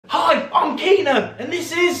Keenan, and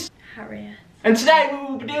this is Harriet. And today we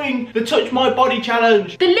will be doing the Touch My Body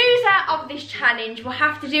challenge. The loser of this challenge will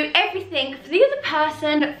have to do everything for the other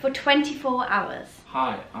person for 24 hours.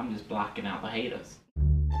 Hi, I'm just blacking out the haters.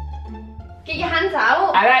 Get your hands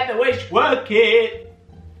out. I like the way she work it.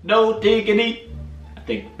 No diggity. I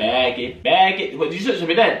think bag it. What, did you touch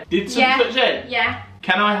me then? Did someone touch it? Yeah.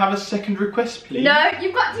 Can I have a second request, please? No,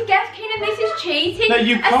 you've got to guess, Keenan, this is cheating. No,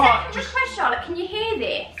 you can't. A second request, Charlotte, can you hear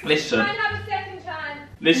this? Listen. Can I have a second chance?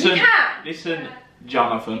 Listen. You can. Listen,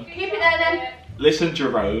 Jonathan. Keep it there then. Listen,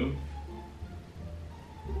 Jerome.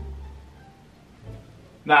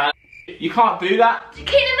 Nah, you can't do that. Keenan,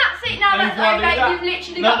 that's it now, No, you that's can't do over. that. You've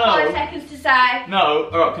literally got 5 seconds to say. No,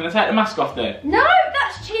 alright, can I take the mask off then? No,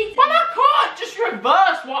 that's cheating. But I can't just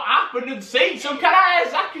reverse what happened and see, so can I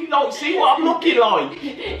exactly like see what I'm looking like?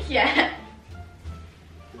 Yeah.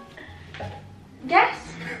 Yes.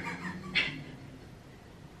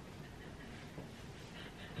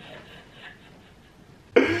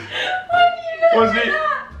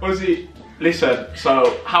 Was it, listen,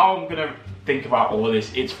 so how I'm gonna think about all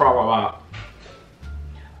this, it's from about,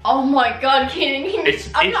 Oh my god, Keenan, it's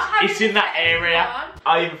in that area.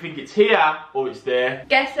 I either think it's here or it's there.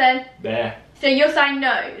 Guess then. There. So you're saying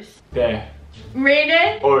nose? There.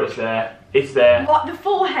 Really? Or it's there. It's there. What, the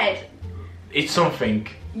forehead? It's something.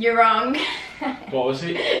 You're wrong. What was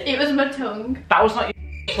it? It was my tongue. That was not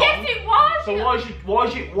your tongue. Yes, it was. So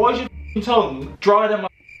why is your tongue drier than my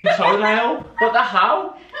toenail? What the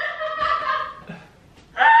hell?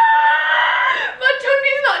 My tongue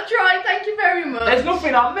is not dry, thank you very much. There's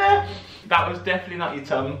nothing on there. That was definitely not your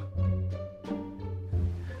tongue.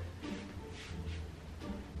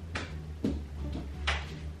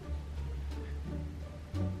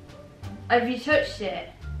 Have you touched it?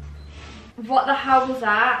 What the hell was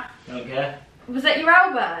that? Don't care. Was that your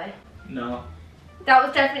elbow? No. That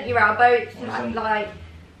was definitely your elbow. It's Wasn't. like,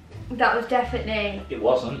 that was definitely It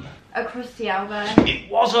wasn't. across the elbow. It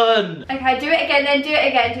wasn't. Okay, do it again then, do it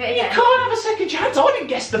again, do it You again. can't have a second chance. I didn't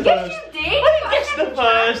guess the first. Yes, you did. I didn't guess the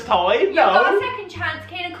first time. You No. got a second chance,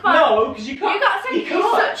 Keenan, come on. No, because you can't. You got a second. You can't.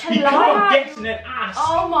 You're such a you liar. can't guess and then ask.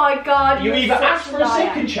 Oh my god, You you're either such ask for a liar.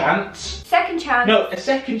 second chance. Second chance. No, a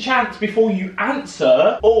second chance before you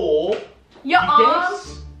answer, or Your you arm.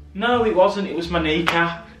 guess. No, it wasn't. It was my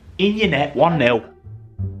kneecap. In your net, 1-0.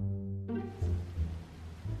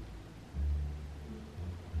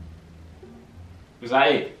 Was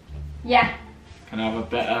that it? Yeah. Can I have a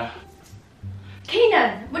better?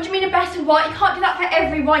 Keenan, what do you mean a better what? You can't do that for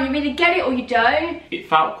everyone. You either get it or you don't. It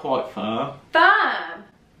felt quite firm. Firm.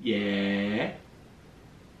 Yeah.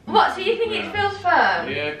 What, so you think it feels firm?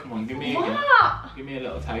 Yeah, come on, give me again. What? Give me a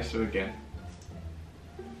little taster again.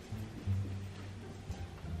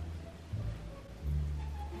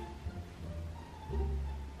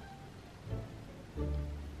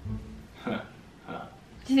 Do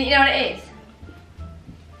you think you know what it is?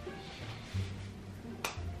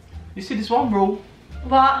 You see this one rule?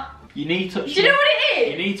 What? You need touch. Do you know what it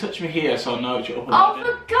You is? need touch me here so I know it's your upper Oh, body.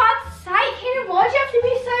 for God's sake, Keenan, why do you have to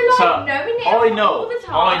be so like knowing it all the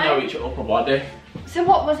time? I know it's your upper body. So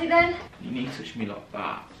what was it then? You need to touch me like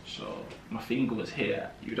that. So my finger was here.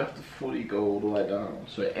 You'd have to fully go all the way down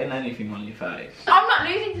so it ain't anything on your face. I'm not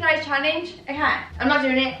losing today's challenge. Okay, I'm not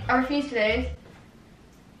doing it. I refuse to lose.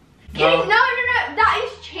 Keenan, no, that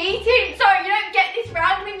is cheating. Sorry, you don't get this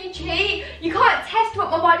round when you cheat. You can't test what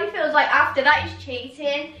my body feels like after. That is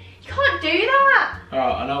cheating. You can't do that.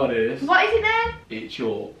 Alright, I know what it is. What is it then? It's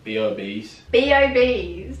your BOBs.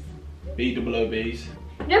 BOBs. BOOBs.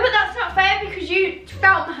 No, but that's not fair because you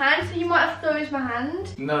felt my hand, so you might have thought it was my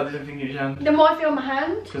hand. No, I didn't think you can. Then why feel my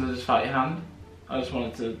hand? Because I just felt your hand. I just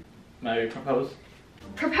wanted to maybe propose.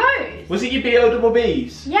 Propose? Was it your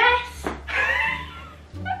BOBs? Yes.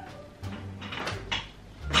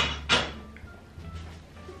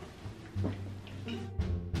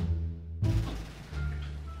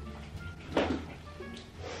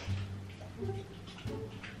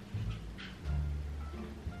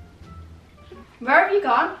 Where have you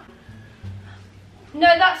gone? No,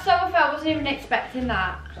 that's so unfair. I wasn't even expecting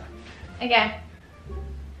that. Again.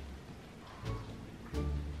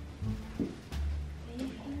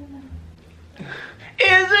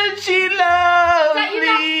 Isn't she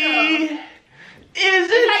lovely?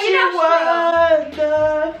 Isn't she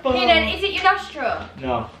wonderful? Keenan, is it your nostril?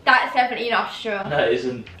 No. That's definitely your nostril. No, it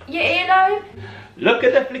isn't. Your earlobe? Look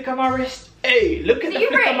at the flick of my wrist. Hey, look at Is it the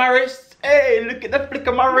your flick of my wrist. Hey, look at the flick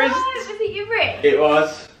of my wrist. No, was it your wrist? It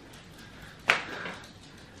was.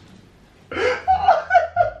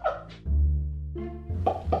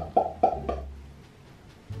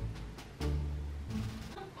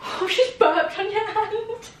 Oh, she's burped on your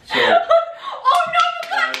hand. So,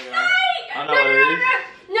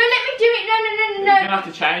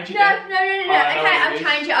 change it? No.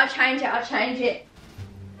 Okay, I'll change it.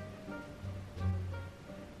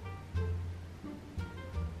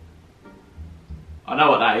 I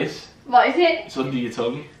know what that is. What is it? It's under your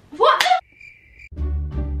tongue. What the?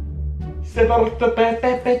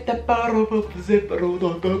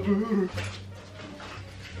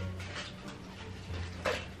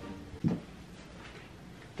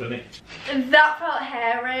 Done it. That felt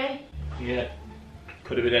hairy. Yeah.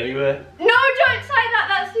 Could have been anywhere. No, don't say that.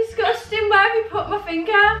 That's disgusting. Where have you put my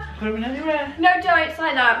finger? Could have been anywhere. No, don't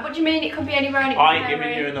say that. What do you mean it could be anywhere and it I ain't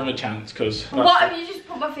giving you another chance because. What have you just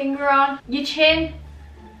put my finger on? Your chin?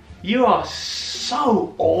 You are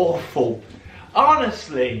so awful.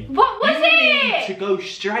 Honestly. What was you need to go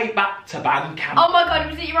straight back to band camp. Oh my god,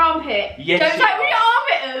 was it your armpit? Yes. Don't say it was your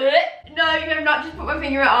armpit. No, you have not just put my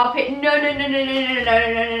finger at armpit. No.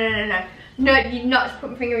 No, you've not just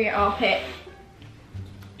put my finger in your armpit.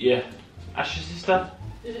 Yeah. Ask your sister.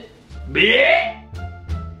 Yeah.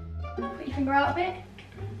 Put your finger out a bit.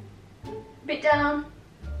 A bit down.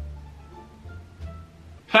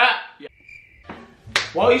 Ha! Yeah.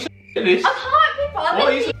 Why are you saying this? I can't be bothered. Why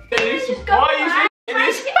are you saying this? Why are you saying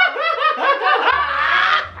this?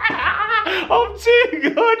 I'm too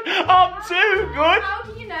good. I'm too good. How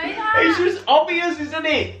do you know that? It's just obvious, isn't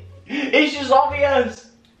it? It's just obvious.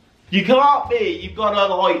 You can't be. You've got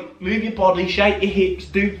to like move your body, shake your hips,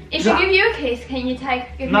 do. If I give you a kiss, can you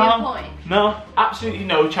give me a point? No, absolutely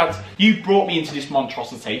no chance. You brought me into this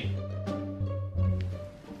monstrosity.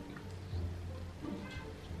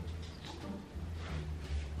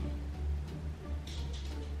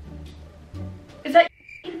 Is that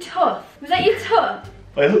your tough? Was that your tough?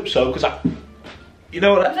 I hope so, because you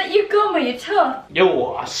know what? Was that your gum or your tough? You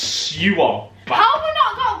are bad. How have I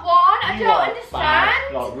not got one? I You don't are understand.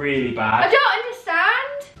 Bad, like really bad. I don't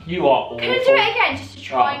understand. You are awful. Can I do it again just to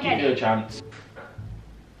try Right, and give get you a it? chance.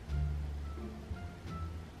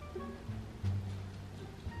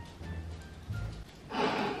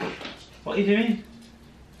 What are you doing?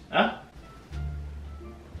 Huh?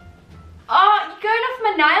 Oh, you're going off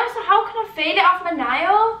my nail, so how can I feel it off my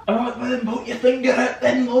nail? Alright, well then put your finger out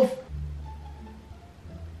then, love.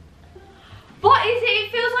 What is it?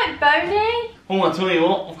 It feels like bony. Oh, I tell you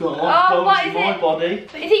what, I've got a lot of bones in my body.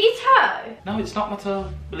 But is it your toe? No, it's not my toe.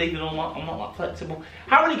 Believe it or not, I'm not that flexible.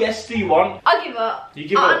 How many guests do you want? I'll give up. You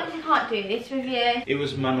give I up? honestly can't do this with you. It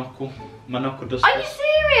was my knuckle. My knuckle does Are you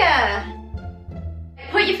serious?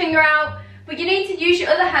 Put your finger out, but you need to use your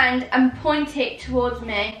other hand and point it towards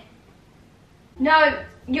me. No,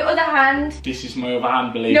 your other hand. This is my other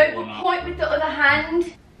hand, believe it or No, not. but point with the other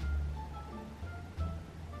hand.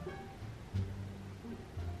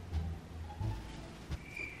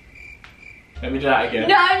 Let me do that again.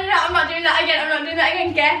 No, I'm not doing that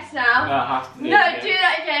again. Guess now. No, I have to do No, it again. do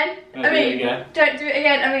that again. No, do it again. Don't do it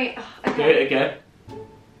again. Okay. Do it again.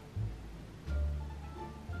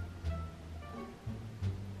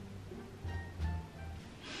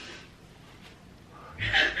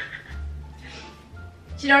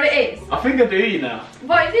 Do you know what it is? I think I do, you know.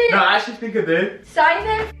 What is it? No, I actually think I do. Say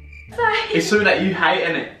then. Say. It's something that you hate,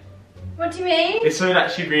 innit? What do you mean? It's something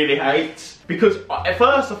that she really hates. Because at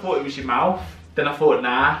first I thought it was your mouth. Then I thought,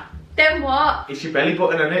 nah. Then what? It's your belly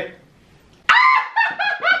button, innit?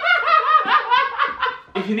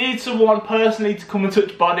 If you need someone personally to come and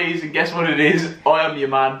touch bodies, and guess what it is? I am your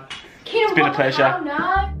man. Keenan, It's been a pleasure. Oh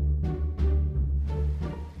no.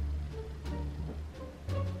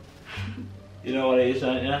 You know what it is,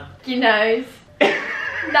 don't you? Your nose.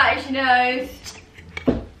 That is your nose.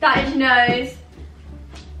 That is your nose.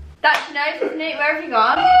 That's your nose, isn't it? Where have you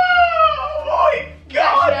gone? Oh my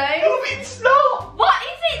god! That's No, it's not! What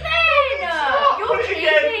is it then? You're Put it cheating.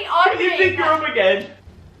 again. I'm Put your doing finger that. up again.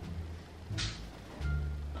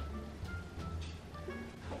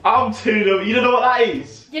 I'm too dumb. You don't know what that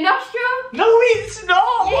is? Your nostril? No, it's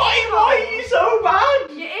not! Your Why are you so bad?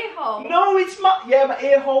 Your ear hole? No, it's my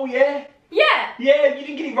ear hole, yeah. Yeah. Yeah, you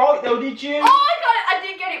didn't get it right though, did you? Oh, I got it. I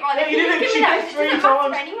did get it right. Yeah, you didn't. Give She me that. did It 3 doesn't matter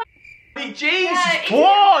times. anyway. Jesus, Yeah,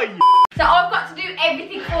 why? So I've got to do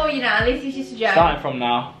everything for you now. This is just a joke. Starting from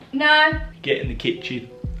now, No. get in the kitchen.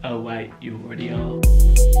 Oh wait, you already are.